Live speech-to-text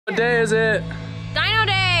What day is it? Dyno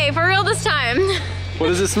day, for real this time. What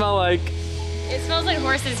does it smell like? It smells like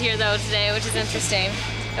horses here though today, which is interesting.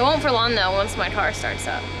 It won't for long though once my car starts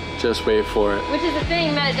up. Just wait for it. Which is a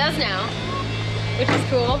thing that it does now, which is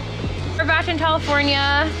cool. We're back in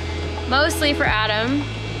California, mostly for Adam.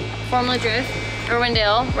 Formula drift,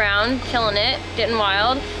 Irwindale round, killing it, getting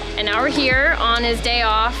wild. And now we're here on his day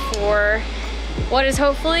off for what is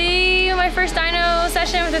hopefully my first dyno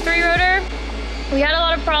session with a 3-rotor. We had a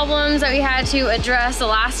lot of problems that we had to address the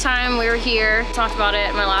last time we were here. Talked about it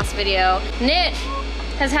in my last video. Nick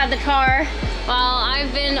has had the car while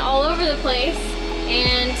I've been all over the place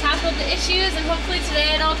and tackled the issues, and hopefully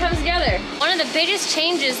today it all comes together. One of the biggest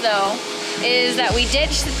changes though is that we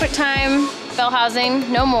ditched the QuickTime bell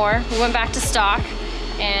housing, no more. We went back to stock,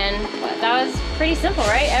 and that was pretty simple,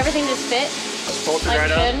 right? Everything just fit. Just bolted like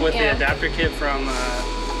right up with the adapter kit from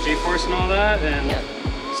G-Force and all that, and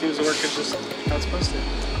seems to work just how it's supposed to.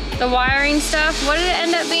 The wiring stuff, what did it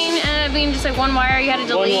end up being? It ended up being just like one wire you had to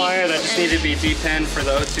delete? One wire that just needed to be depinned for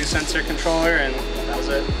the O2 sensor controller, and that was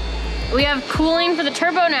it. We have cooling for the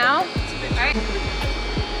turbo now. All right.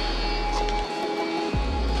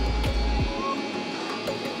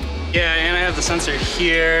 Yeah, and I have the sensor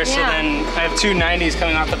here, so then I have two 90s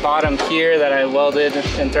coming off the bottom here that I welded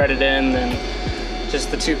and threaded in, and just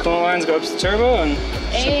the two coolant lines go up to the turbo, and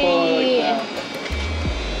simple like that.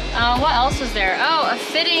 What else was there? Oh, a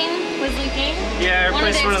fitting was leaking. Yeah, I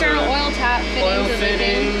replaced one of the external oil tap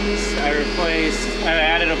fittings. I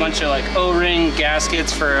added a bunch of like O-ring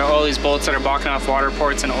gaskets for all these bolts that are blocking off water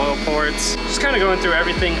ports and oil ports. Just kind of going through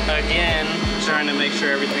everything again, trying to make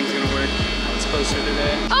sure everything's gonna work how it's supposed to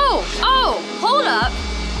today. Oh, hold up.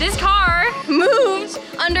 This car moved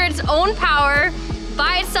under its own power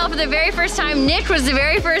by itself for the very first time. Nick was the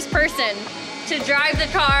very first person to drive the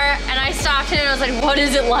car, and I stopped him and I was like, what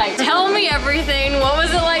is it like? Tell me everything. What was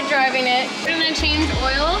it like driving it? We're gonna change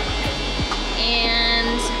oil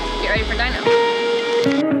and get ready for dyno.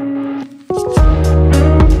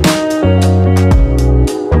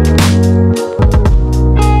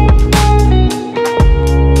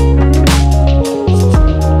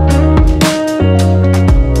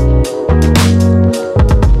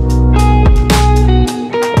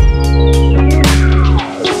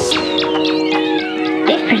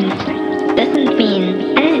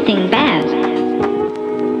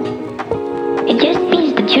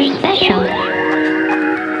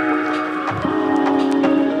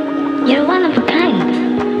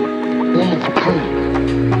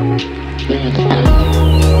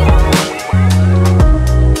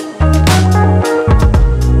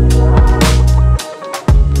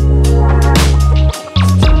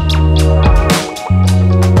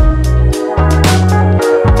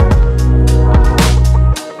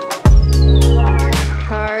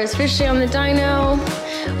 Officially on the dyno.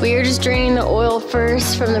 We are just draining the oil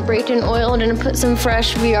first from the break-in oil, and then put some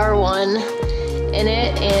fresh VR1 in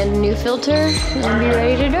it and new filter, and be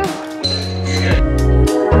ready to go.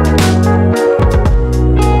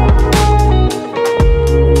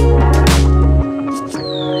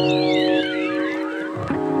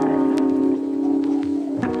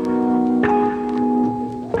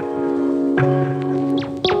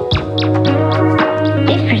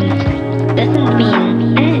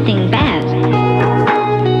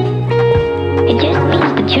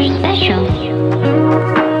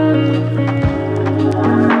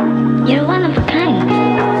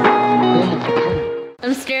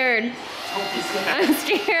 I'm scared. I'm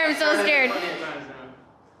so scared.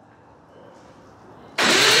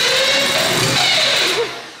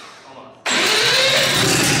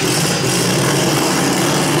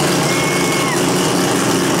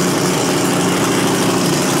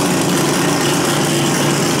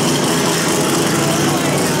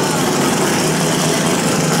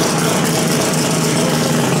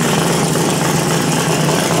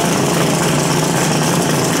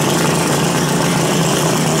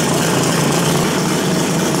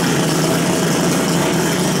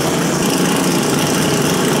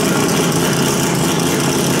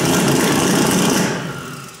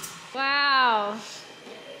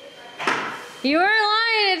 You weren't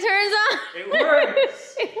lying, it turns out. It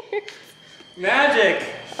works. Magic.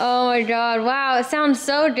 Oh my God, wow, it sounds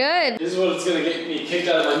so good. This is what it's gonna get me kicked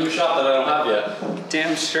out of my new shop that I don't have yet.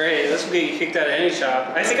 Damn straight, this will get you kicked out of any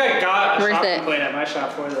shop. I think I got a shop complaint at my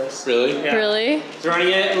shop for this. Really? Yeah. Really? Running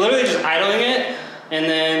it, literally just idling it, and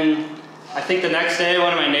then I think the next day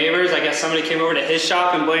one of my neighbors, I guess somebody came over to his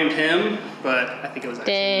shop and blamed him, but I think it was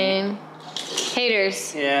actually Dang. me.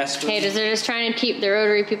 Haters. Yeah, haters, they're just trying to keep the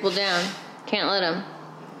rotary people down. Can't let them.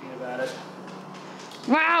 Think about it.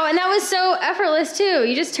 Wow, and that was so effortless too.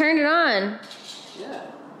 You just turned it on. Yeah.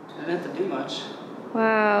 I didn't have to do much.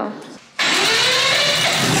 Wow.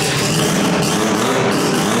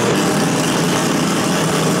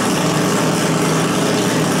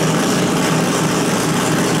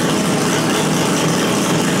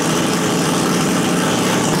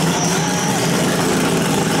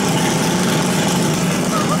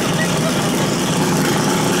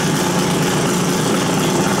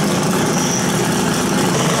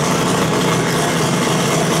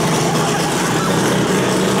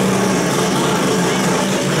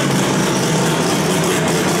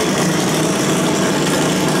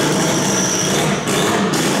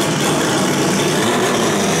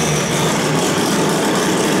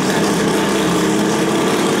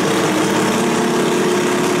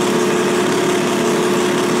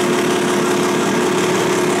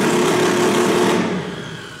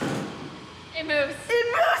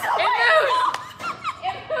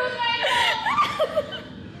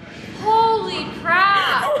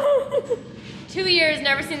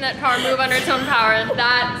 Never seen that car move under its own power.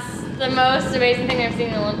 That's the most amazing thing I've seen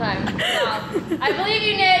in a long time. Wow. I believe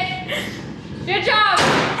you, Nick. Good job.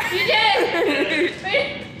 You did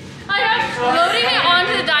it. Loading it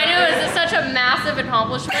onto the dyno is such a massive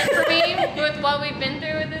accomplishment for me with what we've been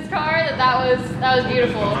through with this car that was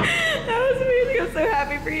beautiful. That was amazing. I'm so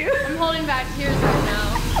happy for you. I'm holding back tears right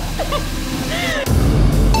now.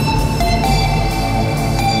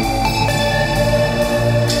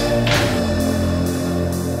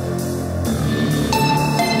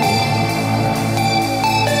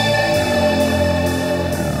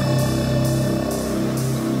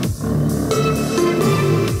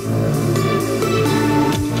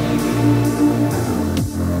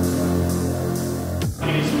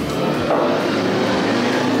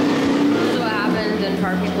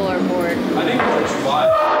 People are bored. I think that's why.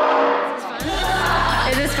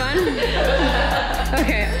 Is this fun?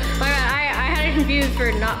 Okay. My bad. I had it confused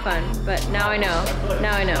for not fun, but now I know.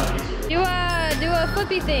 Now I know. Do a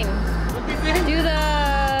flippy thing. Do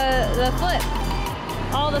the flip.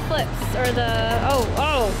 All the flips or the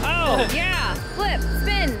oh yeah. Flip,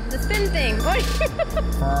 spin, the spin thing.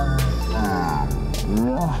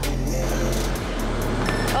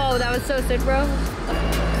 Oh, that was so sick, bro.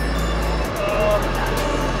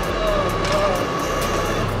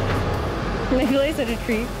 I feel like such a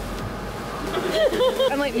creep.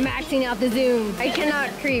 I'm like maxing out the zoom. I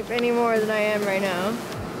cannot creep any more than I am right now.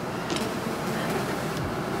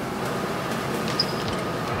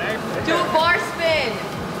 Do a bar spin.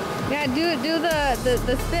 Yeah, do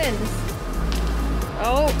the spins.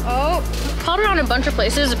 Oh. Called it on a bunch of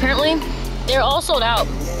places. Apparently, they're all sold out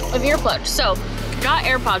of earplugs. So, got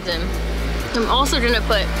AirPods in. I'm also gonna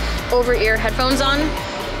put over-ear headphones on,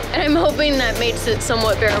 and I'm hoping that makes it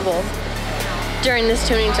somewhat bearable during this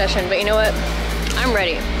tuning session. But you know what? I'm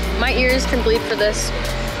ready. My ears can bleed for this.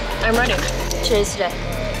 I'm ready. Today's today.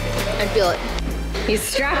 I feel it. He's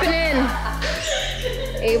strapping in.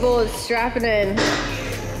 Abel is strapping in.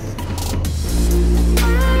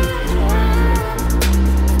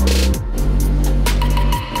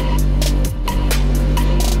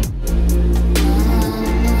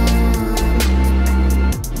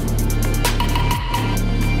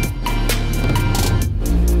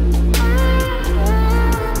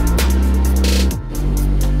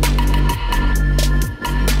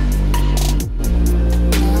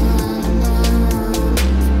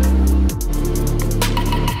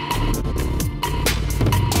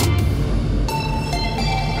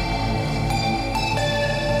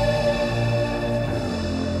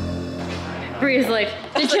 Bree's like,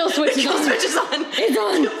 the kill switch is on. It's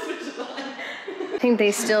on. I think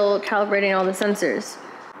they still calibrating all the sensors.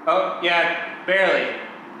 Oh, yeah, barely.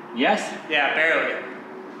 Yes? Yeah, barely.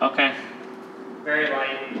 Okay. Very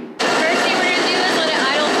light. First thing we're gonna do is let it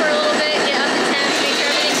idle for a little bit, get up to 10, make sure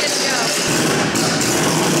everything's good to go.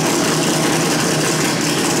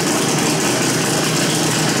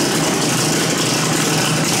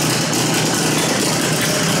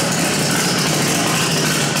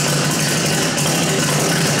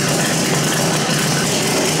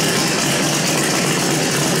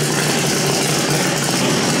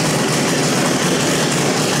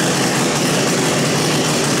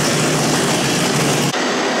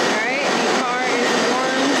 Alright, the car is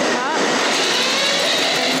warm.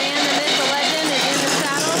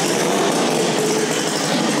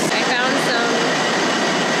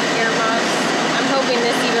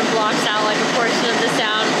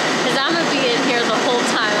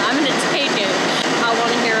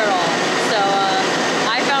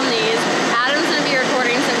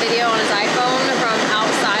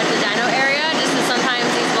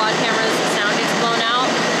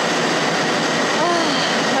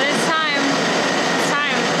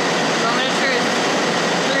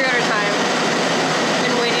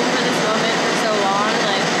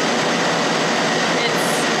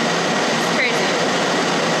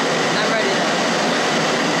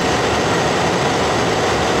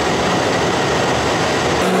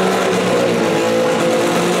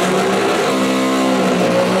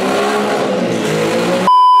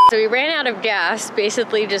 gas,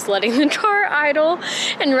 basically just letting the car idle.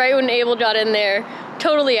 And right when Abel got in there,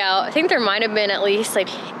 totally out. I think there might have been at least like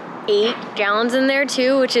 8 gallons in there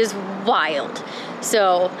too, which is wild.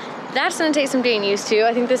 So that's gonna take some getting used to.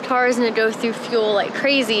 I think this car is gonna go through fuel like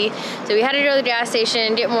crazy. So we had to go to the gas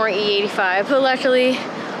station, get more E85, but luckily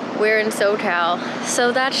we're in SoCal.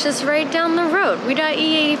 So that's just right down the road. We got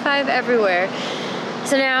E85 everywhere.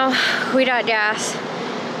 So now we got gas.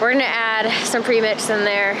 We're gonna add some premix in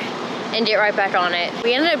there and get right back on it.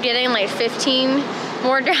 We ended up getting like 15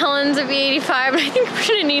 more gallons of E85, but I think we're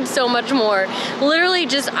gonna need so much more. Literally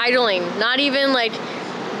just idling, not even like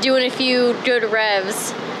doing a few good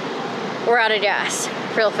revs. We're out of gas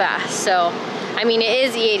real fast. So, I mean, it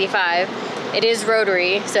is E85. It is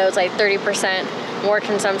rotary, so it's like 30% more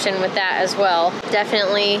consumption with that as well.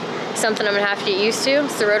 Definitely something I'm gonna have to get used to.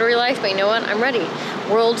 It's the rotary life, but you know what? I'm ready.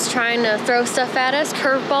 World's trying to throw stuff at us,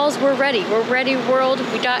 curveballs, we're ready. We're ready, world.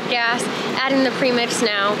 We got gas, adding the premix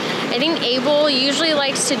now. I think Abel usually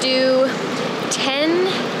likes to do 10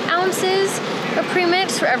 ounces of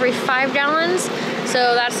premix for every 5 gallons.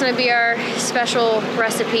 So that's gonna be our special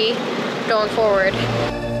recipe going forward.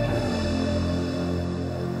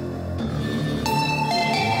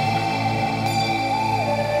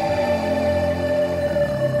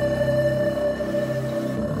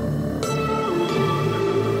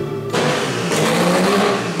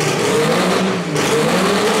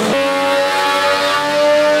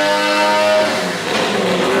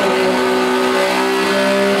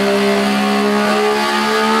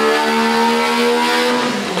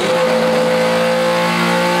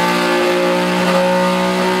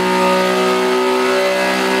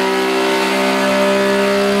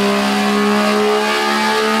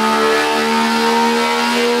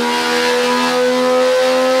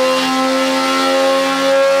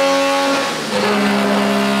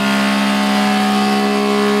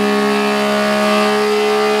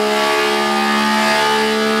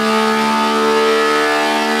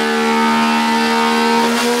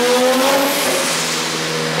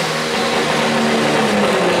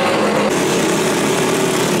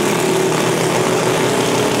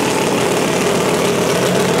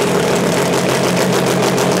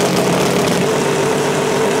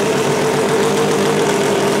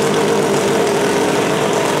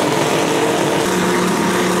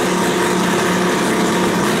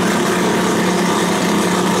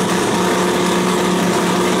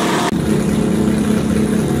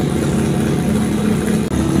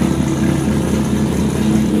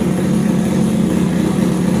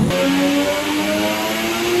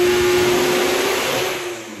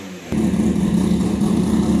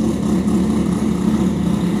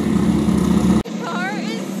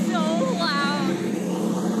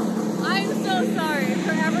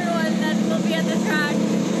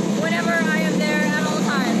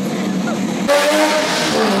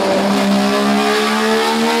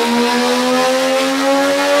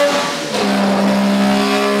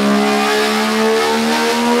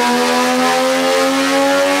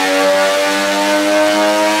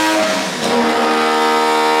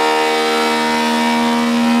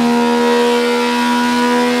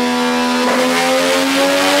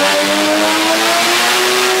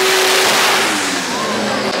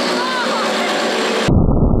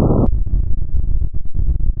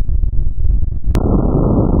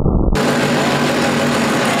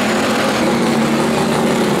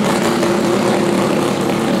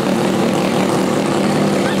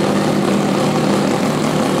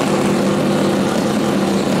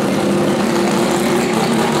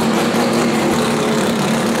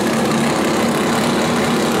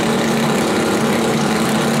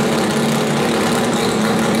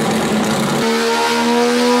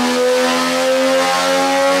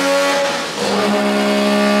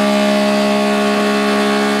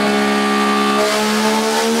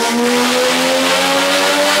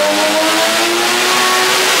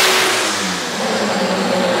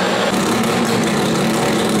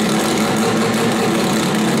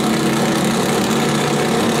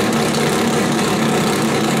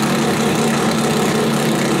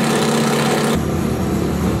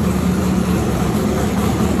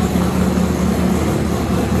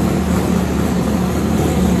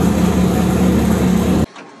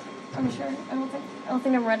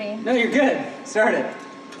 ready. No, you're good. Start it.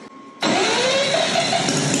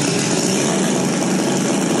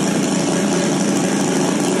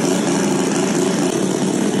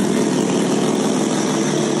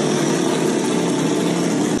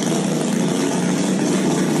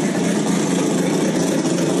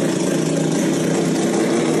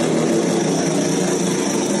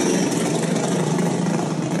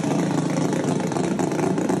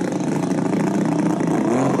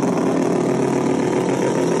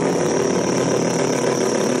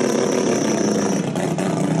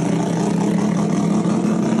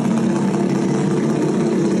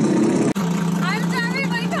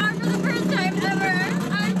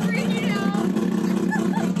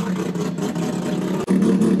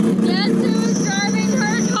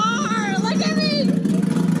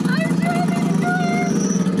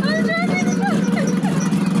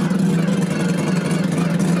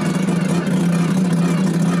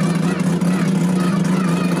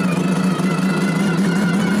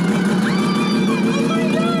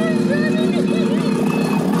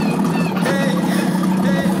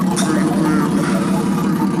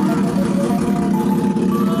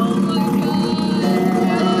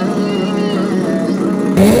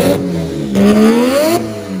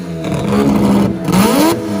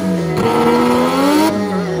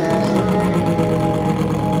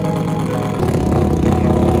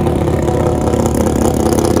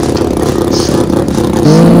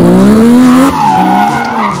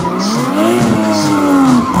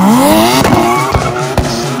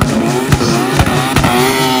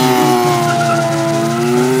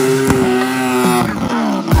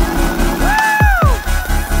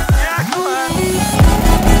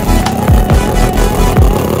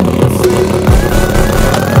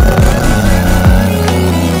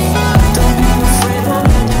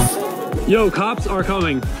 Yo, cops are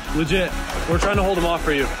coming. Legit. We're trying to hold them off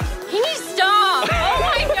for you. Can you stop? Oh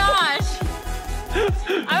my gosh.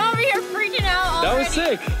 I'm over here freaking out already. That was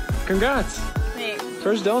sick. Congrats. Thanks.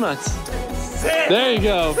 First donuts. Sick. There you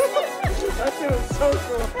go. That shit was so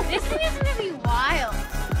cool. This thing is gonna be wild.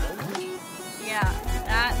 Yeah,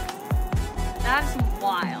 that's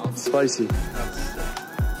wild. Spicy.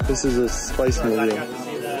 This is a spicy video.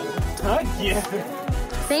 Yeah.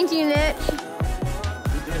 Thank you, Nick.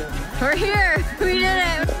 We're here. We did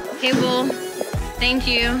it. Abel, thank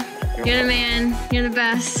you. You're the man. You're the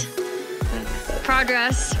best.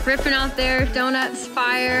 Progress. Ripping out there. Donuts.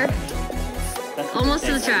 Fire. Almost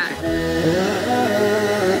to the track.